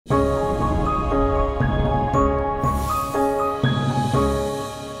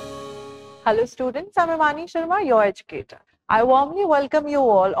Hello students, I'm Himani Sharma, your educator. I warmly welcome you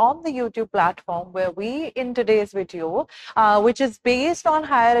all on the YouTube platform where we, in today's video, which is based on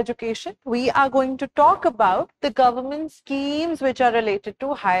higher education, we are going to talk about the government schemes which are related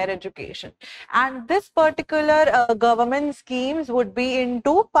to higher education. And this particular government schemes would be in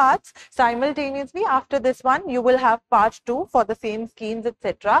two parts simultaneously. After this one, you will have part 2 for the same schemes,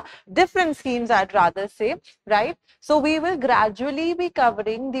 etc. Different schemes, I'd rather say, right? So we will gradually be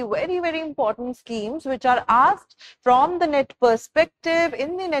covering the very important schemes which are asked from the NET perspective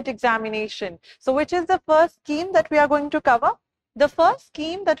in the NET examination. So which is the first scheme that we are going to cover? The first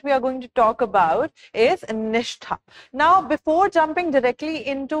scheme that we are going to talk about is Nishtha. Now, before jumping directly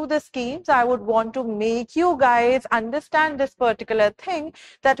into the schemes, I would want to make you guys understand this particular thing,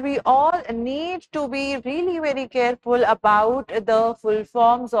 that we all need to be really very careful about the full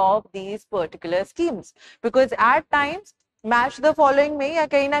forms of these particular schemes, because at times match the following में या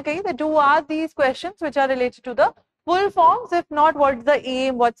कहीं ना कहीं they do ask these questions which are related to the full forms. If not, what's the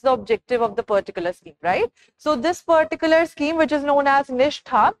aim, what's the objective of the particular scheme, right? So this particular scheme, which is known as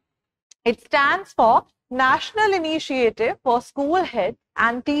Nishtha, it stands for National Initiative for School Head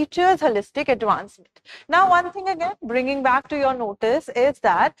and Teachers Holistic Advancement. Now, one thing again, bringing back to your notice is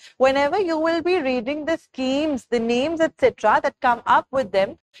that whenever you will be reading the schemes, the names, etc., that come up with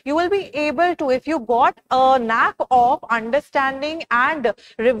them, you will be able to, if you got a knack of understanding and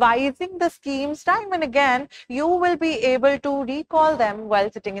revising the schemes time and again, you will be able to recall them while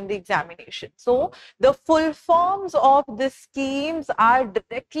sitting in the examination. So the full forms of the schemes are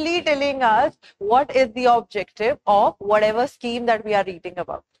directly telling us what is the objective of whatever scheme that we are reading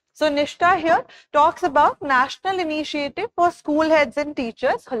about. So Nishtha here talks about National Initiative for School Heads and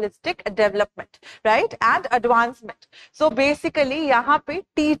Teachers Holistic Development, right, and Advancement. So basically, यहाँ पे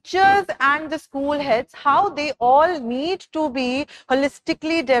teachers and the school heads, how they all need to be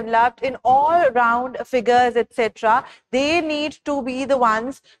holistically developed in all round figures, etc. They need to be the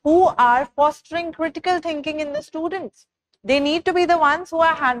ones who are fostering critical thinking in the students. They need to be the ones who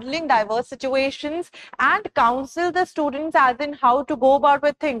are handling diverse situations and counsel the students as in how to go about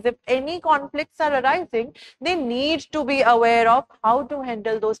with things. If any conflicts are arising, they need to be aware of how to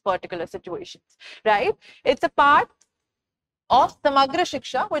handle those particular situations, right? It's a part of Samagra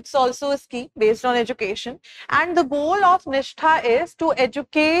Shiksha, which is also a scheme based on education. And the goal of Nishtha is to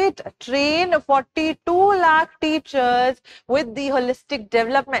educate, train 42 lakh teachers with the holistic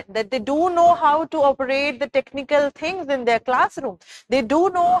development, that they do know how to operate the technical things in their classroom. They do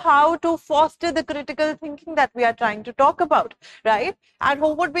know how to foster the critical thinking that we are trying to talk about, right? And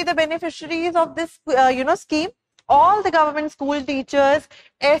who would be the beneficiaries of this, scheme? All the government school teachers,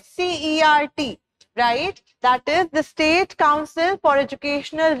 SCERT, right? That is the State Council for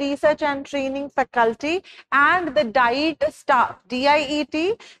Educational Research and Training Faculty, and the DIET staff,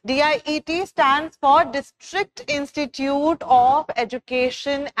 DIET. DIET stands for District Institute of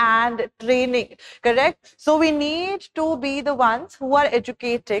Education and Training, correct? So we need to be the ones who are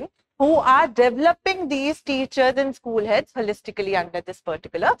educating, who are developing these teachers and school heads holistically under this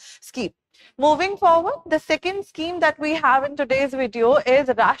particular scheme. Moving forward, the second scheme that we have in today's video is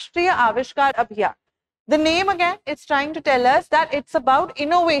Rashtriya Avishkar Abhiyan. The name again, it's trying to tell us that it's about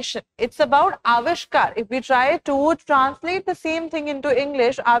innovation. It's about Avishkar. If we try to translate the same thing into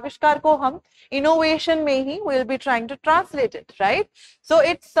English, Avishkar ko hum innovation mein hi will be trying to translate it, right? So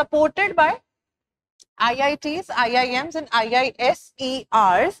it's supported by IITs, IIMs and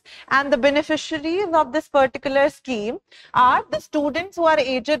IISERs, and the beneficiaries of this particular scheme are the students who are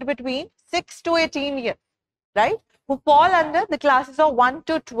aged between 6 to 18 years, right? Who fall under the classes of 1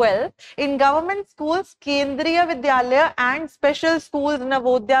 to 12 in government schools, Kendriya Vidyalaya, and special schools,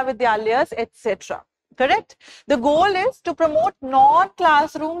 Navodaya Vidyalayas, etc. Correct? The goal is to promote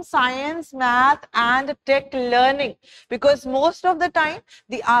non-classroom science, math and tech learning, because most of the time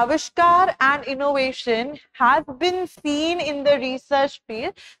the Avishkar and innovation has been seen in the research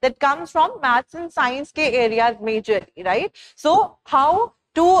field that comes from maths and science ke areas majorly, right? So how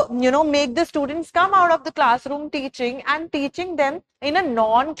to make the students come out of the classroom teaching and teaching them in a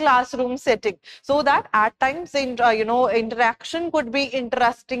non-classroom setting, so that at times interaction could be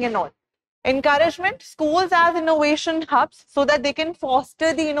interesting and all. Encouragement schools as innovation hubs, so that they can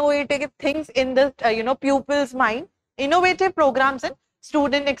foster the innovative things in the pupils' mind, innovative programs and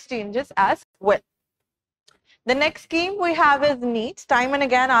student exchanges as well. The next scheme we have is NEET, time and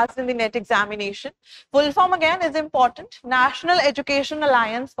again asked in the NET examination. Full form again is important, National Education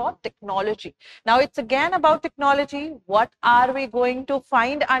Alliance for Technology. Now it's again about technology. What are we going to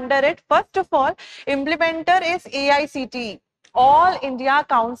find under it? First of all, implementer is AICTE. All India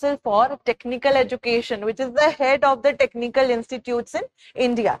Council for Technical Education, which is the head of the technical institutes in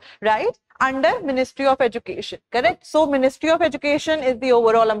India, right? Under Ministry of Education, correct? So Ministry of Education is the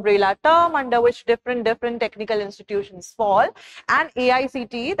overall umbrella term under which different technical institutions fall, and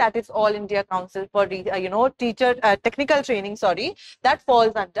AICTE, that is All India Council for teacher technical training, sorry, that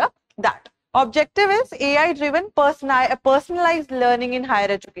falls under that. Objective is AI driven personalized learning in higher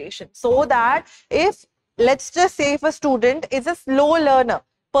education, so that if, let's just say, if a student is a slow learner,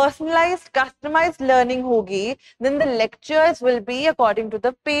 personalized, customized learning hogi, then the lectures will be according to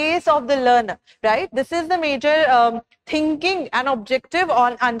the pace of the learner, right? This is the major thinking and objective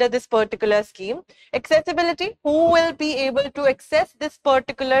on under this particular scheme. Accessibility, who will be able to access this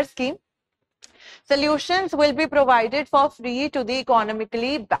particular scheme? Solutions will be provided for free to the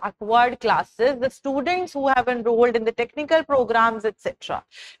economically backward classes, the students who have enrolled in the technical programs, etc.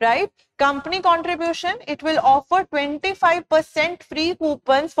 Right? Company contribution, it will offer 25% free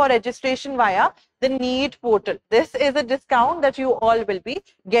coupons for registration via the NEET portal. This is a discount that you all will be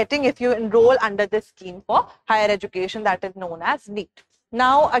getting if you enroll under this scheme for higher education that is known as NEET.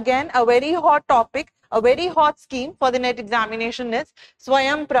 Now, again, a very hot topic, a very hot scheme for the NET examination is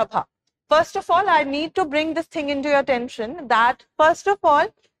Swayam Prabha. First of all, I need to bring this thing into your attention that, first of all,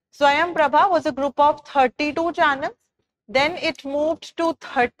 Swayam Prabha was a group of 32 channels. Then it moved to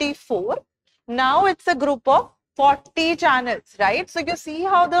 34. Now it's a group of 40 channels, right? So you see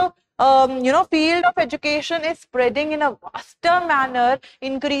how the field of education is spreading in a vaster manner,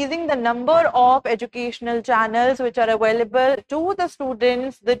 increasing the number of educational channels which are available to the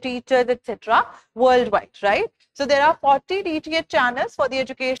students, the teachers, etc. worldwide, right? So there are 40 DTH channels for the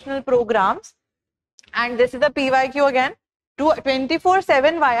educational programs, and this is a PYQ again,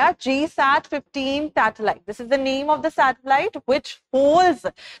 24/7 via GSAT 15 satellite. This is the name of the satellite which holds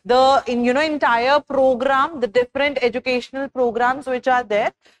the entire program, the different educational programs which are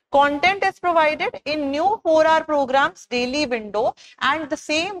there. Content is provided in new 4-hour programs daily window, and the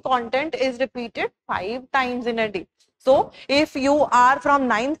same content is repeated 5 times in a day. So if you are from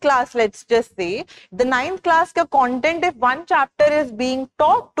 9th class, let's just say, the 9th class ka content, if one chapter is being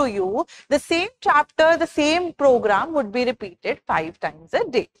taught to you, the same chapter, the same program would be repeated 5 times a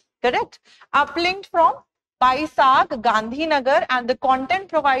day, correct? Uplinked from Paisag, Gandhinagar, and the content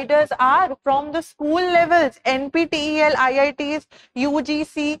providers are from the school levels, NPTEL, IITs,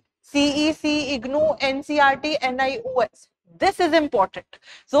 UGC, CEC, IGNOU, NCRT, NIOS. This is important.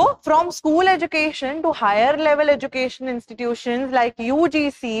 So from school education to higher level education institutions like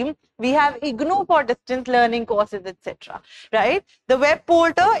UGC, we have IGNOU for distance learning courses, etc. Right? The web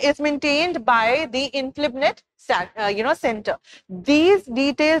portal is maintained by the InflibNet center. These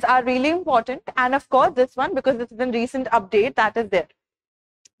details are really important, and of course this one, because this is a recent update that is there.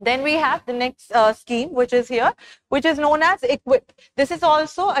 Then we have the next scheme, which is here, which is known as EQUIP. This is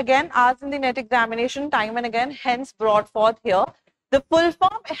also again asked in the NET examination time and again, hence brought forth here. The full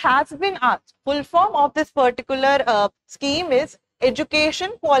form has been asked. Full form of this particular scheme is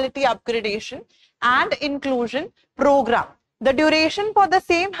Education Quality Upgradation and Inclusion Program. The duration for the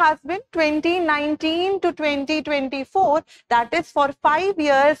same has been 2019 to 2024. That is, for 5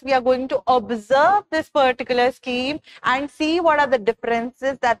 years, we are going to observe this particular scheme and see what are the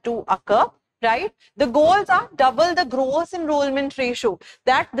differences that do occur, right? The goals are double the gross enrollment ratio,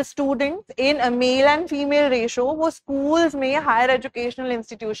 that the students in a male and female ratio, wo schools may, higher educational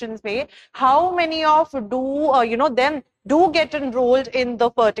institutions may, how many of them do get enrolled in the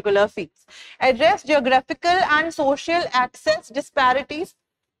particular fields. Address geographical and social access disparities.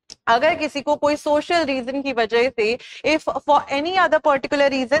 अगर किसी को कोई social reason की वजह से, if for any other particular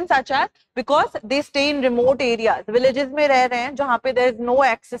reason such as because they stay in remote areas, villages में रह रहे हैं जहाँ पे there is no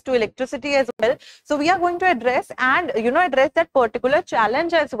access to electricity as well, so we are going to address and address that particular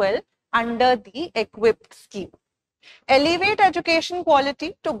challenge as well under the EQUIP scheme. Elevate education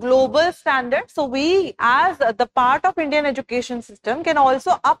quality to global standards. So we, as the part of Indian education system, can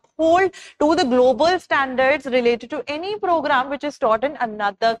also uphold to the global standards related to any program which is taught in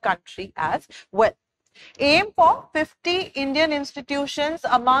another country as well. Aim for 50 Indian institutions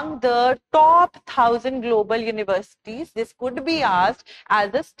among the top 1,000 global universities. This could be asked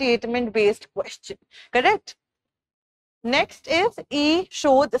as a statement-based question. Correct? Next is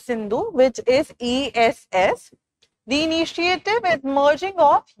E-Shodh Sindhu, which is ESS. The initiative is merging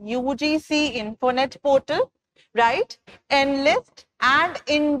of UGC Infonet portal, right, Enlist and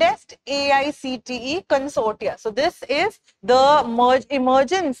Indest AICTE consortia. So this is the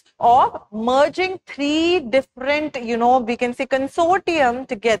emergence of merging 3 different, we can say consortium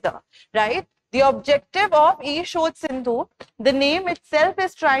together, right? The objective of E-Shodh Sindhu, the name itself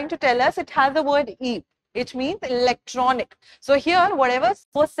is trying to tell us it has the word E. It means electronic. So here, whatever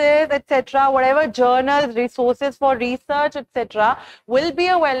sources, etc., whatever journals, resources for research, etc., will be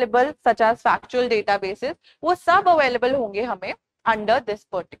available, such as factual databases, वो सब available होंगे हमें under this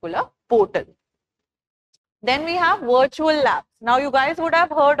particular portal. Then we have virtual labs. Now you guys would have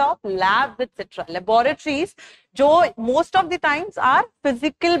heard of labs, etc. Laboratories, जो most of the times are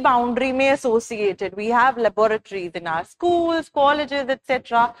physical boundary में associated. We have laboratories in our schools, colleges,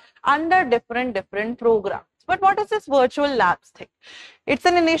 etc. under different programs. But what is this virtual labs thing? It's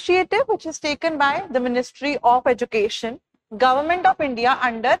an initiative which is taken by the Ministry of Education, Government of India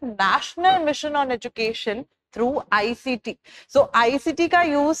under National Mission on Education through ICT. So ICT का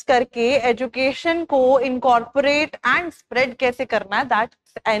use करके education को incorporate and spread कैसे करना है, that's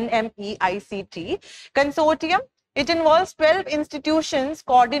NMEICT consortium. It involves 12 institutions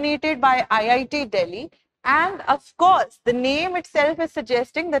coordinated by IIT Delhi. And of course, the name itself is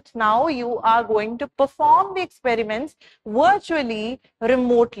suggesting that now you are going to perform the experiments virtually,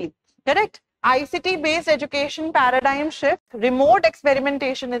 remotely. Correct? ICT-based education paradigm shift, remote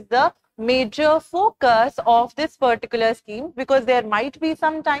experimentation is the major focus of this particular scheme, because there might be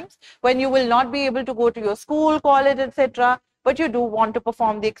some times when you will not be able to go to your school, college, etc., but you do want to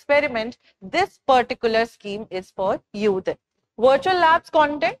perform the experiment. This particular scheme is for you then. Virtual labs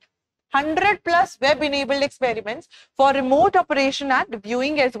content, 100+ web-enabled experiments for remote operation and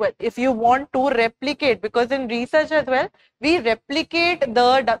viewing as well. If you want to replicate, because in research as well, we replicate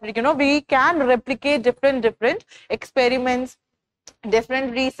the, we can replicate different experiments,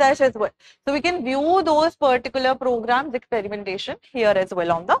 different research as well. So we can view those particular programs, experimentation here as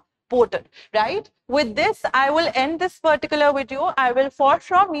well on the portal, right? With this, I will end this particular video. I will for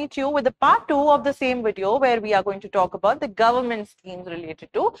sure meet you with the part 2 of the same video, where we are going to talk about the government schemes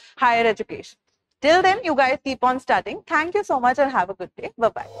related to higher education. Till then, you guys keep on studying. Thank you so much and have a good day.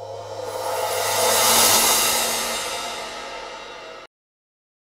 Bye-bye.